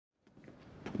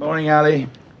Morning, Ali.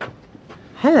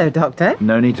 Hello, Doctor.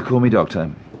 No need to call me doctor.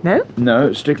 No?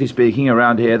 No, strictly speaking,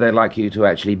 around here they like you to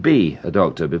actually be a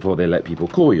doctor before they let people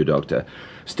call you doctor.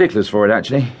 Sticklers for it,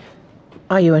 actually.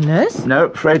 Are you a nurse? No,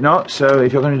 afraid not. So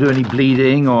if you're going to do any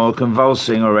bleeding or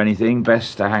convulsing or anything,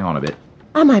 best to hang on a bit.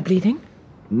 Am I bleeding?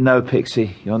 No,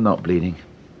 Pixie, you're not bleeding.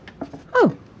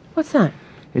 Oh, what's that?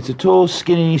 It's a tall,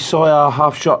 skinny soya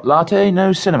half-shot latte,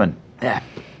 no cinnamon. There.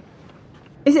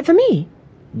 Is it for me?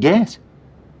 Yes.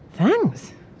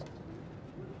 Thanks.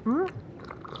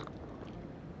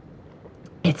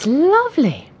 It's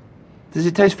lovely. Does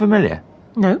it taste familiar?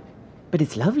 No, but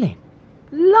it's lovely.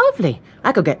 Lovely.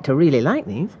 I could get to really like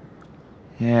these.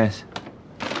 Yes.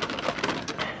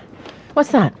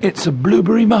 What's that? It's a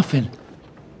blueberry muffin.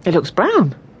 It looks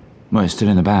brown. Well, it's still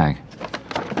in the bag.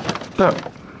 Look,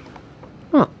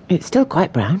 Well, it's still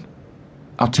quite brown.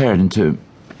 I'll tear it in two.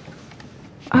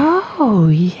 Oh,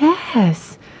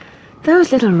 yes.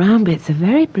 Those little round bits are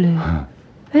very blue.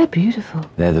 They're beautiful.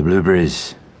 They're the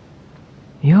blueberries.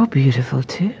 You're beautiful,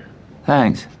 too.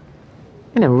 Thanks.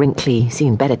 In a wrinkly,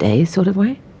 seen better days sort of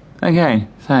way.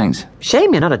 Again, thanks.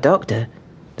 Shame you're not a doctor.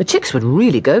 The chicks would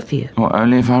really go for you. Well,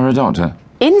 only if I were a doctor.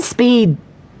 In speed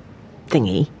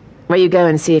thingy, where you go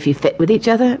and see if you fit with each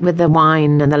other, with the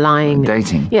wine and the lying.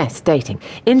 Dating? Yes, dating.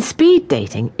 In speed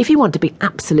dating, if you want to be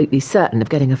absolutely certain of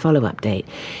getting a follow-up date,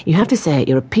 you have to say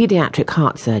you're a paediatric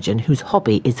heart surgeon whose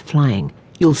hobby is flying.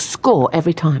 You'll score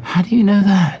every time. How do you know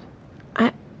that?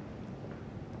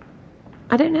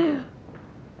 I don't know.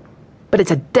 But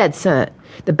it's a dead cert.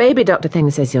 The baby doctor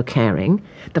thing says you're caring.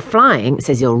 The flying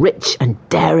says you're rich and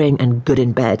daring and good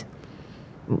in bed.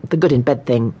 The good in bed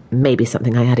thing may be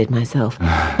something I added myself.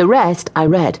 The rest I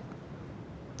read.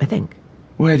 I think.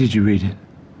 Where did you read it?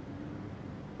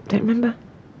 Don't remember.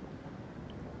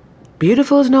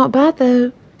 Beautiful's not bad,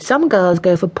 though. Some girls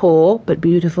go for poor, but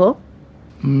beautiful.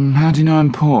 How do you know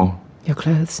I'm poor? Your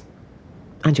clothes.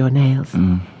 And your nails.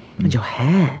 And your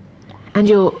hair. And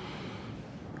your...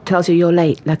 Tells you you're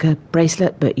late, like a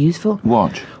bracelet, but useful.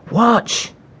 Watch.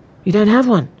 Watch! You don't have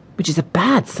one, which is a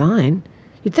bad sign.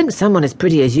 You'd think someone as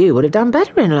pretty as you would have done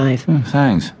better in life.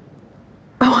 Thanks.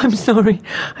 Oh, I'm sorry.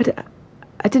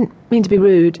 I didn't mean to be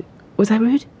rude. Was I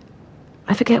rude?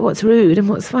 I forget what's rude and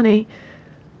what's funny.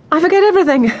 I forget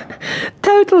everything.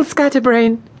 Total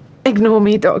scatterbrain. Ignore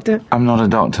me, Doctor. I'm not a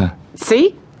doctor.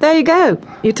 See? There you go.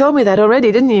 You told me that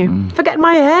already, didn't you? Forget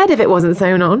my head if it wasn't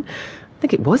sewn on. I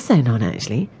think it was sewn on,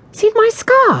 actually. See my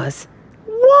scars?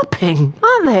 Whopping,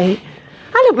 aren't they?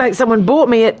 I look like someone bought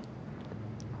me at...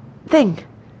 Thing.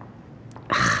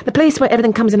 The place where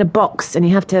everything comes in a box and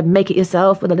you have to make it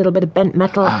yourself with a little bit of bent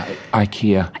metal.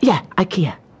 IKEA. Yeah,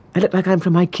 IKEA. I look like I'm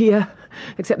from IKEA,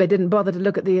 except they didn't bother to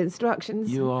look at the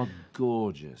instructions. You are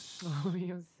gorgeous. Oh,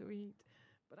 you're sweet.